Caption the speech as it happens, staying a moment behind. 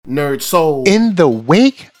NERDSoul. In the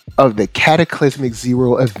wake of the Cataclysmic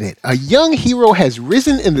Zero event, a young hero has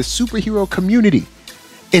risen in the superhero community.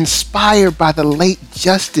 Inspired by the late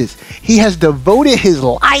Justice, he has devoted his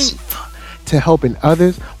life to helping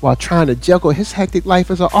others while trying to juggle his hectic life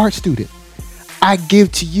as an art student. I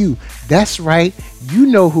give to you, that's right, you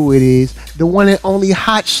know who it is, the one and only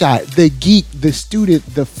Hotshot, the geek, the student,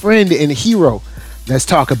 the friend, and hero. Let's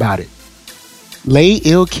talk about it. Lay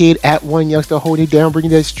ill kid at one youngster, hold it down, bring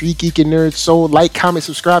that street geek and nerd soul. Like, comment,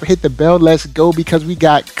 subscribe, hit the bell. Let's go, because we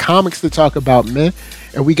got comics to talk about, man.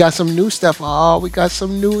 And we got some new stuff. Oh, we got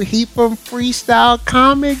some new heat from Freestyle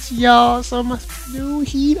Komics, y'all. Some new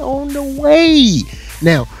heat on the way.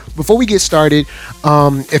 Now, before we get started,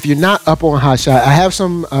 if you're not up on Hotshot, I have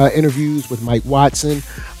some interviews with Mike Watson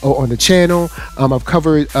on the channel. I've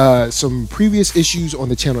covered some previous issues on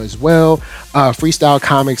the channel as well. Freestyle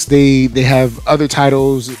Komics, they have other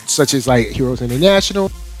titles such as like Heroes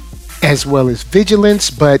International, as well as Vigilance,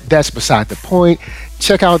 but that's beside the point.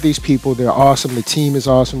 Check out these people. They're awesome. The team is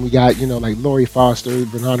awesome. We got, like Laurie Foster,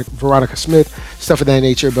 Veronica Smith, stuff of that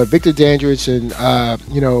nature. But Victor Dandridge and,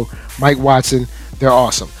 Mike Watson, they're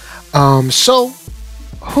awesome. So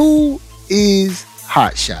who is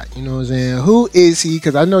Hotshot? You know what I'm saying? Who is he?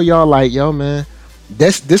 Because I know y'all like, yo, man,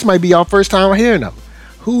 this might be y'all first time hearing of him.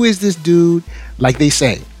 Who is this dude? Like they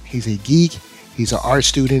say, he's a geek. He's an art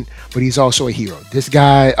student, but he's also a hero. This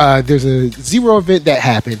guy, there's a Zero event that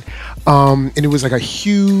happened, and it was like a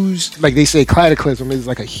huge, like they say, cataclysm. It was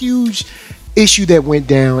like a huge issue that went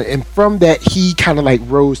down, and from that, he kind of like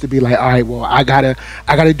rose to be like, all right, well, I gotta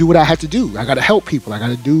do what I have to do. I gotta help people. I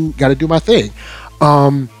gotta do my thing.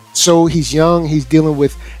 So he's young. He's dealing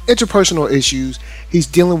with interpersonal issues. He's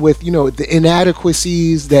dealing with, the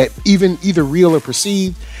inadequacies that either real or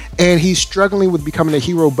perceived. And he's struggling with becoming a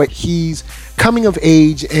hero, but he's coming of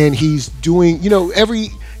age and he's doing,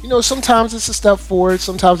 sometimes it's a step forward.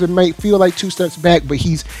 Sometimes it might feel like 2 steps back, but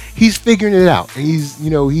he's figuring it out. And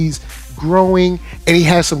he's growing, and he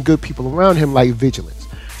has some good people around him like Vigilance.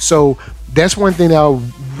 So that's one thing that I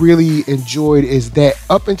really enjoyed, is that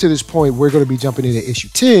up until this point, we're going to be jumping into issue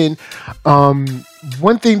 10.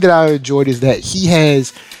 One thing that I enjoyed is that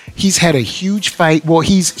he's had a huge fight. Well,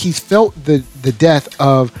 he's felt the death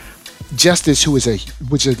of Justice,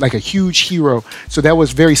 which is like a huge hero. So that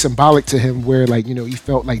was very symbolic to him, where he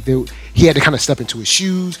felt like he had to kind of step into his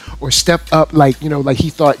shoes or step up like he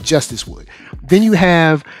thought Justice would. Then you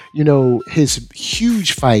have his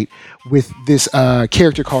huge fight with this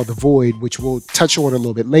character called the Void, which we'll touch on a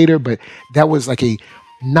little bit later, but that was like a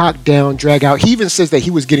knockdown, drag out. He even says that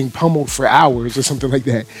he was getting pummeled for hours or something like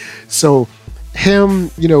that. So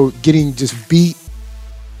him, getting just beat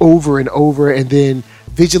over and over, and then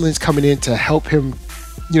Vigilance coming in to help him,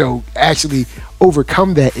 actually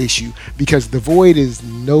overcome that issue, because the Void is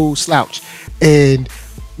no slouch. And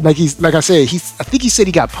like I said, I think he said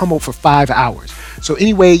he got pummeled for 5 hours. So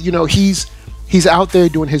anyway, he's out there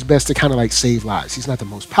doing his best to kind of like save lives. He's not the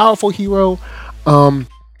most powerful hero,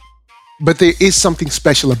 but there is something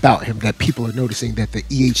special about him that people are noticing, that the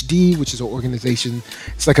EHD, which is an organization,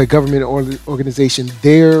 it's like a government organization,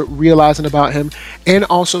 they're realizing about him. And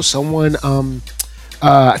also someone,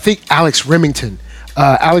 I think Alex Remington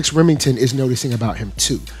is noticing about him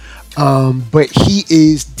too. But he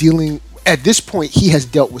is dealing, at this point, he has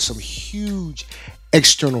dealt with some huge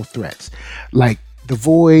external threats, like the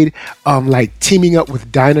Void, like teaming up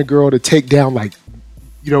with Dyna Girl to take down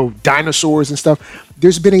dinosaurs and stuff.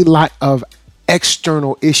 There's been a lot of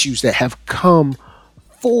external issues that have come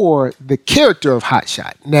for the character of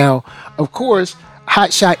Hotshot. Now, of course,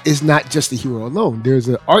 Hotshot is not just a hero alone. There's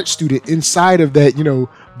an art student inside of that,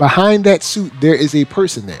 behind that suit, there is a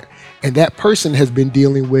person there. And that person has been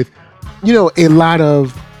dealing with, a lot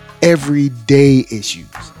of everyday issues.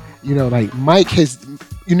 Like Mike has,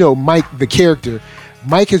 Mike, the character,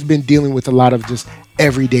 Mike has been dealing with a lot of just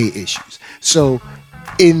everyday issues. So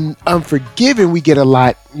in Unforgiven, we get a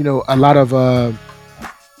lot of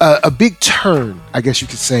a big turn, I guess you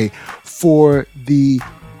could say, for the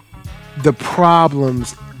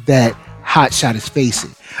problems that Hotshot is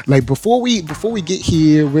facing. Like before we get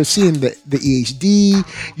here, we're seeing the EHD.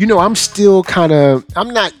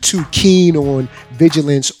 I'm not too keen on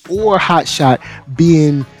Vigilance or Hotshot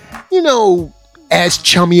being, as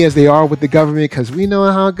chummy as they are with the government, because we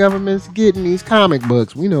know how government's getting these comic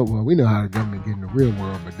books. We know how the government get in the real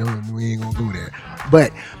world, but we ain't gonna go there.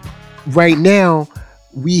 But right now,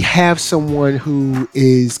 we have someone who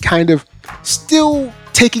is kind of still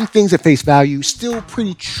taking things at face value, still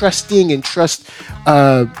pretty trusting and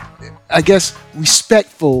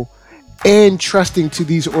respectful and trusting to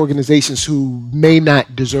these organizations who may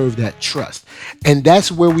not deserve that trust. And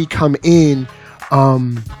that's where we come in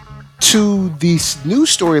to this new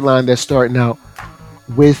storyline that's starting out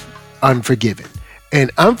with Unforgiven.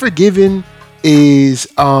 And Unforgiven is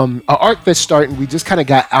an arc that's starting. We just kind of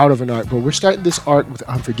got out of an arc, but we're starting this arc with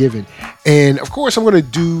Unforgiven. And of course, I'm going to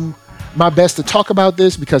do my best to talk about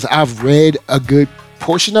this because I've read a good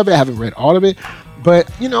portion of it. I haven't read all of it.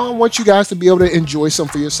 But, I want you guys to be able to enjoy some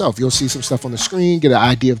for yourself. You'll see some stuff on the screen, get an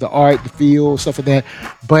idea of the art, the feel, stuff like that.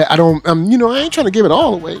 But I don't, I ain't trying to give it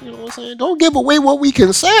all away. You know what I'm saying? Don't give away what we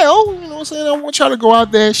can sell. You know what I'm saying? I want y'all to go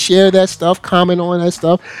out there, share that stuff, comment on that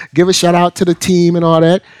stuff, give a shout out to the team and all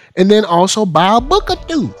that. And then also buy a book or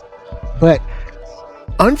two. But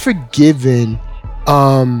Unforgiven,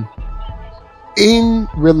 in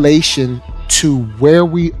relation to where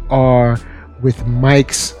we are with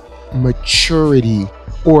Mike's maturity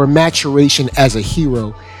or maturation as a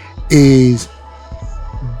hero, is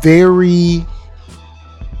very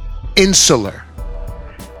insular,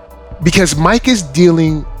 because Mike is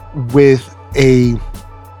dealing with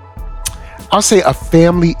I'll say a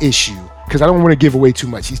family issue, because I don't want to give away too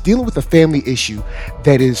much. He's dealing with a family issue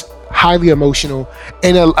that is highly emotional,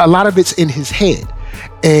 and a lot of it's in his head,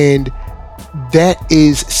 and that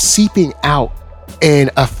is seeping out and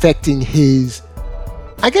affecting his,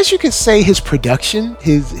 I guess you could say, his production,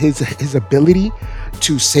 his ability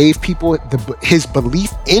to save people, his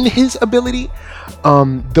belief in his ability,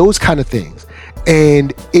 those kind of things.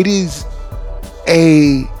 And it's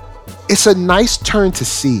a nice turn to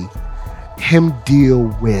see him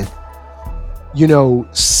deal with,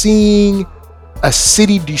 seeing a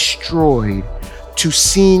city destroyed, to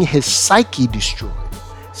seeing his psyche destroyed,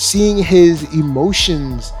 seeing his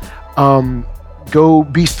emotions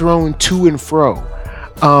be thrown to and fro.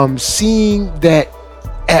 Seeing that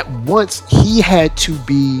at once he had to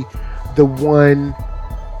be the one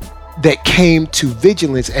that came to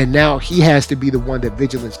Vigilance, and now he has to be the one that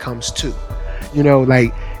Vigilance comes to.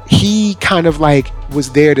 He kind of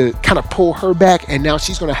was there to kind of pull her back, and now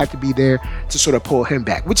she's going to have to be there to sort of pull him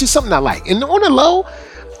back, which is something I like. And on the low,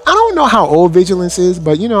 I don't know how old Vigilance is,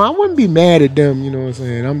 but I wouldn't be mad at them. You know what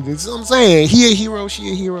I'm saying? He a hero,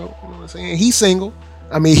 she a hero. You know what I'm saying? He's single.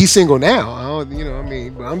 He's single now.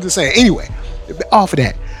 But I'm just saying. Anyway, off of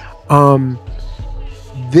that,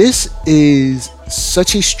 this is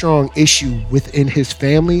such a strong issue within his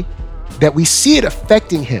family that we see it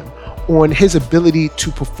affecting him on his ability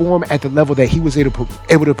to perform at the level that he was able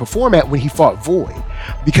to perform at when he fought Void.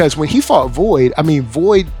 Because when he fought Void,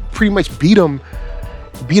 Void pretty much beat him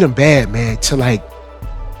bad, man, to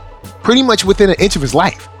pretty much within an inch of his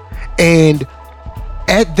life. And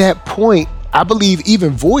at that point, I believe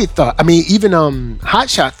even Void thought, even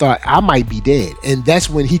Hotshot thought I might be dead. And that's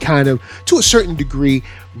when he kind of, to a certain degree,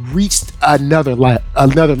 reached another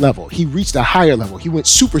level. He reached a higher level. He went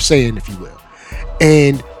Super Saiyan, if you will.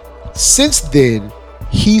 And since then,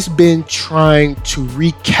 he's been trying to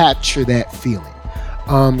recapture that feeling.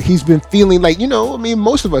 He's been feeling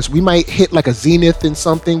most of us, we might hit a zenith in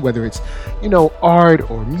something, whether it's, art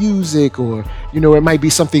or music, or, it might be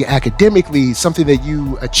something academically, something that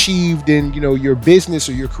you achieved in, your business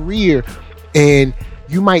or your career. And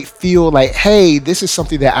you might feel like, hey, this is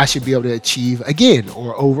something that I should be able to achieve again,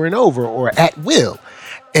 or over and over, or at will.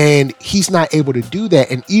 And he's not able to do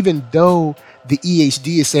that. And even though the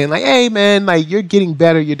EHD is saying hey, man, you're getting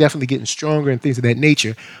better, you're definitely getting stronger and things of that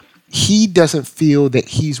nature, he doesn't feel that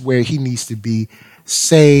he's where he needs to be.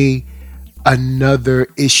 Say another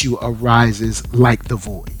issue arises like the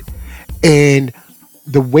Void. And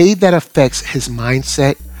the way that affects his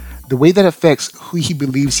mindset, the way that affects who he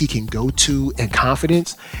believes he can go to and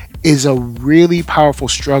confidence, is a really powerful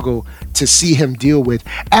struggle to see him deal with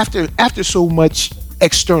after so much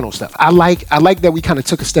external stuff. I like that we kind of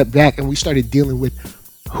took a step back and we started dealing with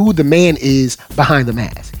who the man is behind the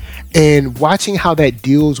mask. And watching how that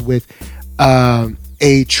deals with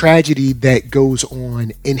a tragedy that goes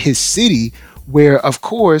on in his city, where, of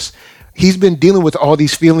course, he's been dealing with all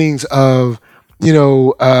these feelings of,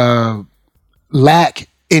 lack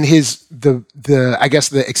in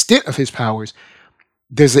the extent of his powers.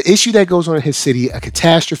 There's an issue that goes on in his city, a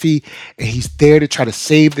catastrophe, and he's there to try to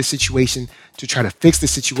save the situation, to try to fix the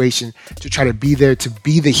situation, to try to be there to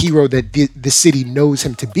be the hero that the city knows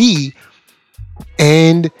him to be.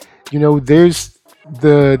 And there's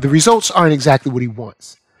the results aren't exactly what he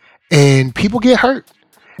wants, and people get hurt.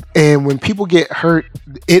 And when people get hurt,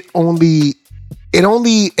 it only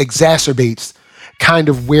exacerbates kind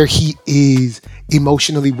of where he is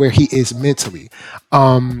emotionally, where he is mentally.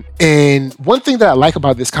 And one thing that I like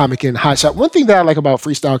about this comic in Hotshot, one thing that I like about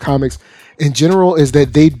Freestyle Comics in general is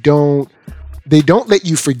that they don't let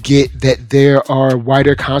you forget that there are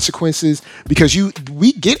wider consequences, because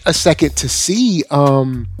we get a second to see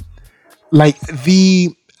like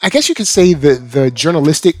I guess you could say the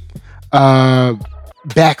journalistic backlash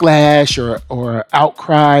or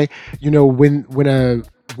outcry,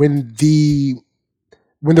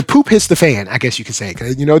 when the poop hits the fan, I guess you could say,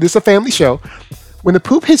 because this is a family show. When the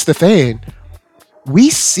poop hits the fan,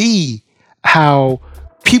 we see how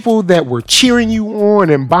people that were cheering you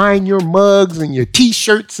on and buying your mugs and your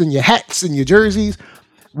t-shirts and your hats and your jerseys,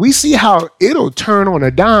 we see how it'll turn on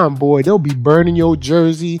a dime, boy. They'll be burning your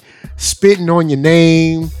jersey, spitting on your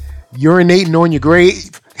name, urinating on your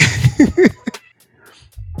grave.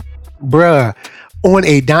 Bruh, on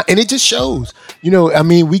a dime. And it just shows,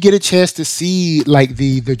 we get a chance to see like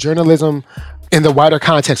the journalism in the wider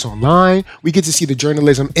context online. We get to see the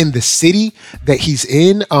journalism in the city that he's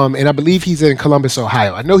in. And I believe he's in Columbus,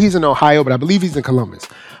 Ohio. I know he's in Ohio, but I believe he's in Columbus.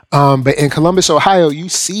 But in Columbus, Ohio, you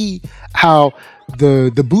see how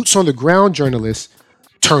the boots on the ground journalists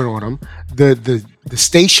turn on him. The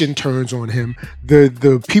station turns on him.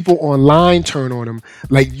 The people online turn on him.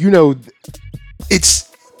 Like, it's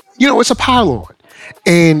a pile-on.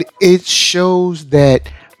 And it shows that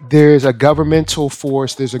there's a governmental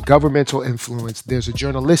force, there's a governmental influence, there's a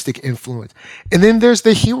journalistic influence. And then there's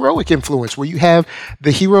the heroic influence, where you have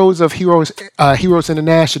the heroes of Heroes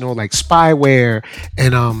International, like Spyware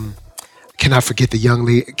and can I forget the young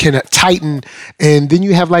lady, Titan, and then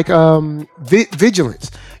you have like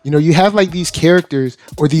Vigilance. You have like these characters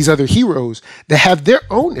or these other heroes that have their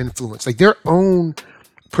own influence, like their own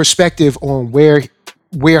perspective on where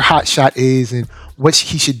Hotshot is and what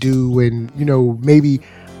he should do, and maybe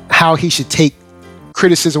how he should take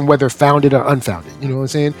criticism, whether founded or unfounded. You know what I'm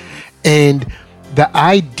saying? And the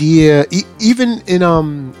idea, even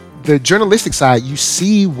in the journalistic side, you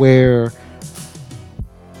see where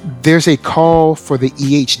there's a call for the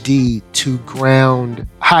EHD to ground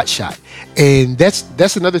Hotshot, and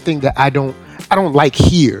that's another thing that I don't like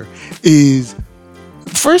here. Is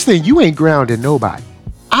first thing, you ain't grounding nobody.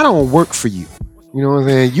 I don't work for you. You know what I'm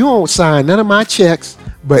saying? You don't sign none of my checks,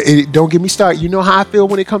 but don't get me started. You know how I feel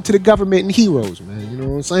when it comes to the government and heroes, man. You know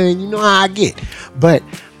what I'm saying? You know how I get. But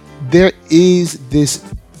there is this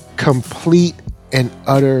complete and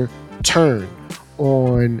utter turn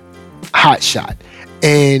on Hotshot.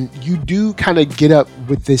 And you do kind of get up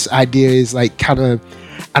with this idea is like kind of,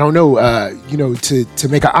 I don't know, to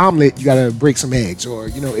make an omelet, you got to break some eggs, or,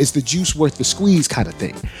 is the juice worth the squeeze kind of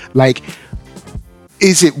thing. Like,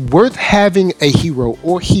 is it worth having a hero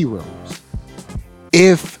or heroes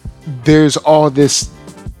if there's all this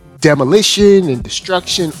demolition and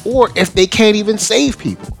destruction, or if they can't even save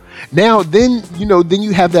people? Now, then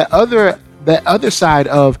you have that other side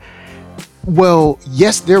of, well,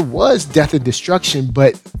 yes, there was death and destruction,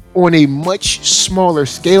 but on a much smaller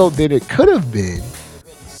scale than it could have been,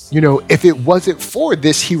 if it wasn't for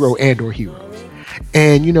this hero and or heroes.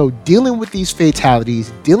 And, dealing with these fatalities,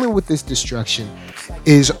 dealing with this destruction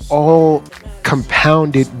is all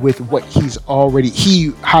compounded with what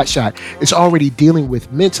Hotshot is already dealing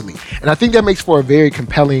with mentally. And I think that makes for a very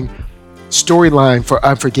compelling storyline for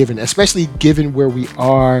Unforgiven, especially given where we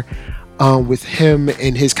are with him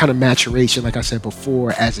and his kind of maturation, like I said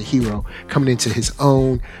before, as a hero, coming into his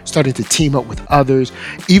own, starting to team up with others,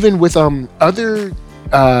 even with other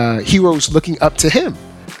heroes looking up to him.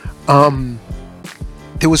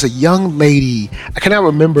 There was a young lady, I cannot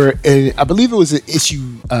remember, and I believe it was in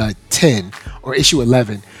issue 10 or issue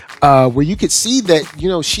 11, where you could see that,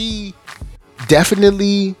 she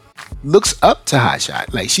definitely looks up to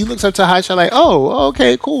Hotshot. Like, she looks up to Hotshot like, oh,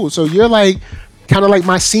 okay, cool. So you're like, kind of like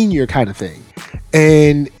my senior kind of thing.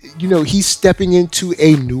 And, he's stepping into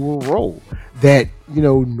a newer role that,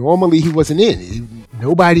 normally he wasn't in.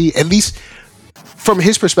 Nobody, at least from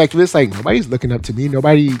his perspective, it's like, nobody's looking up to me.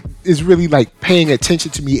 Nobody is really like paying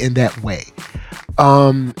attention to me in that way.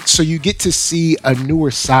 So you get to see a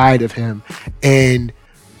newer side of him. And,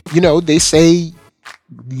 they say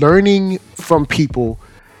learning from people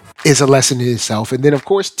is a lesson in itself. And then, of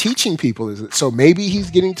course, teaching people is. So maybe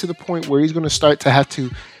he's getting to the point where he's going to start to have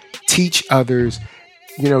to teach others,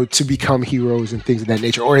 to become heroes and things of that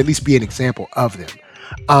nature, or at least be an example of them.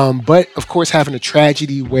 But, of course, having a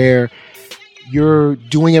tragedy where you're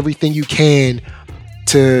doing everything you can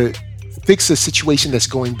to fix a situation that's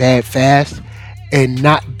going bad fast and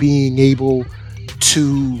not being able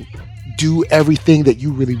to do everything that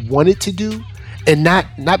you really wanted to do. And not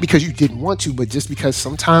because you didn't want to, but just because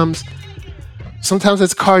sometimes sometimes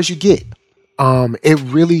that's the cards you get. It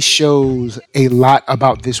really shows a lot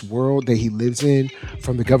about this world that he lives in,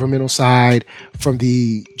 from the governmental side, from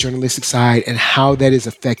the journalistic side, and how that is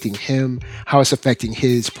affecting him, how it's affecting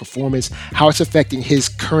his performance, how it's affecting his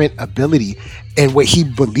current ability, and what he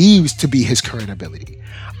believes to be his current ability.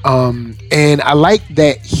 And I like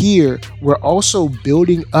that here we're also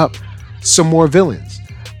building up some more villains.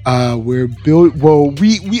 We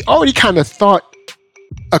already kind of thought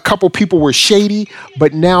a couple people were shady,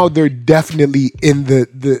 but now they're definitely in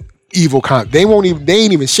the evil camp. They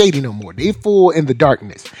ain't even shady no more. They full in the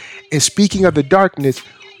darkness. And speaking of the darkness,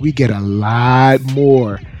 we get a lot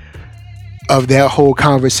more of that whole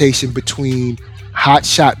conversation between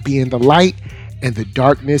Hotshot being the light and the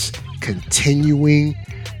darkness continuing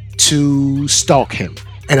to stalk him.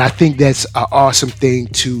 And I think that's an awesome thing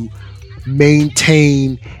to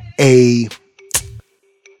maintain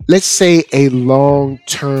let's say a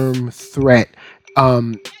long-term threat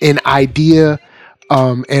in idea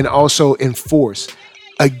and also in force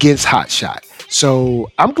against Hotshot.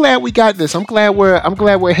 So I'm glad we got this. I'm glad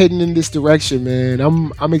we're heading in this direction, man.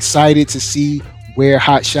 I'm excited to see where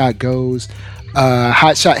Hotshot goes.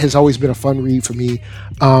 Hotshot has always been a fun read for me.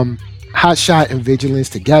 Hotshot and Vigilance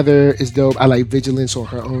together is dope. I like Vigilance on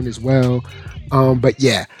her own as well. But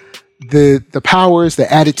yeah, the powers,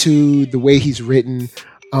 the attitude, the way he's written,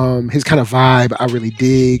 his kind of vibe, I really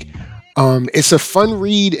dig. It's a fun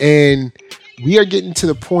read, and we are getting to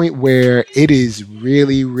the point where it is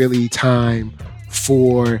really, really time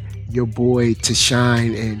for your boy to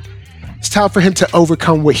shine, and it's time for him to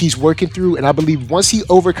overcome what he's working through. And I believe once he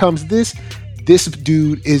overcomes this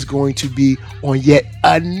dude is going to be on yet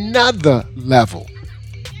another level.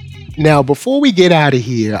 Now, before we get out of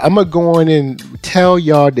here, I'm going to go on and tell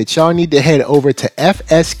y'all that y'all need to head over to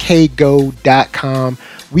fskgo.com.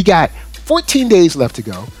 We got 14 days left to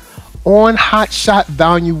go on Hotshot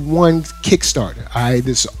Volume 1 Kickstarter. All right,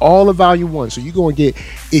 this is all of Volume 1. So you're going to get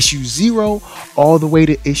issue 0 all the way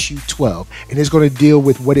to issue 12. And it's going to deal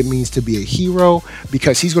with what it means to be a hero,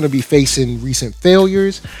 because he's going to be facing recent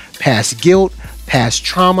failures, past guilt, past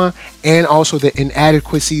trauma, and also the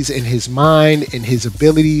inadequacies in his mind and his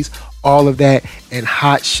abilities, all of that. And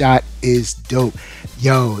Hotshot is dope.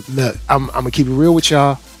 Yo, look, I'm going to keep it real with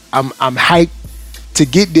y'all. I'm hyped to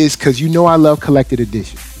get this because you know I love collected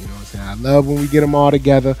editions. You know what I'm saying? I love when we get them all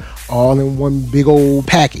together, all in one big old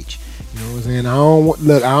package. You know what I'm saying? I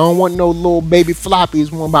don't want no little baby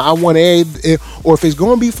floppies. I want or if it's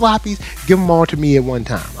going to be floppies, give them all to me at one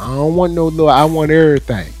time. I don't want no little, I want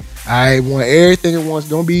everything. I want everything at once.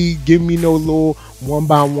 Don't be giving me no little one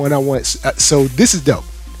by one. I want, so this is dope.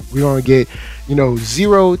 We're going to get,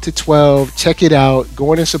 0 to 12. Check it out.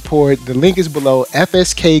 Go on and support. The link is below,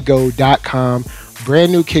 fskgo.com.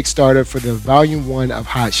 Brand new Kickstarter for the Volume 1 of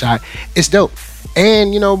Hotshot. It's dope.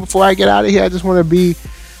 And, before I get out of here, I just want to be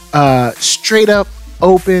straight up,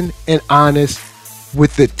 open, and honest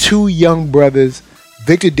with the two young brothers,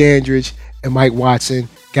 Victor Dandridge and Mike Watson.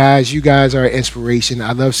 Guys, you guys are an inspiration.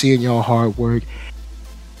 I love seeing y'all hard work.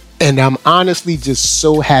 And I'm honestly just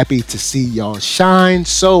so happy to see y'all shine.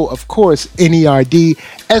 So, of course, NERDSoul,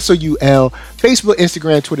 Facebook,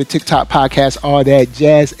 Instagram, Twitter, TikTok, podcast, all that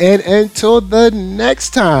jazz. And until the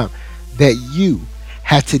next time that you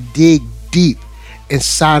have to dig deep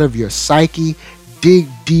inside of your psyche, dig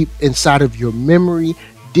deep inside of your memory,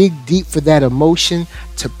 dig deep for that emotion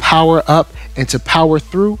to power up and to power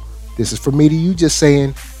through. This is for me to you just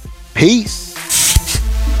saying, peace.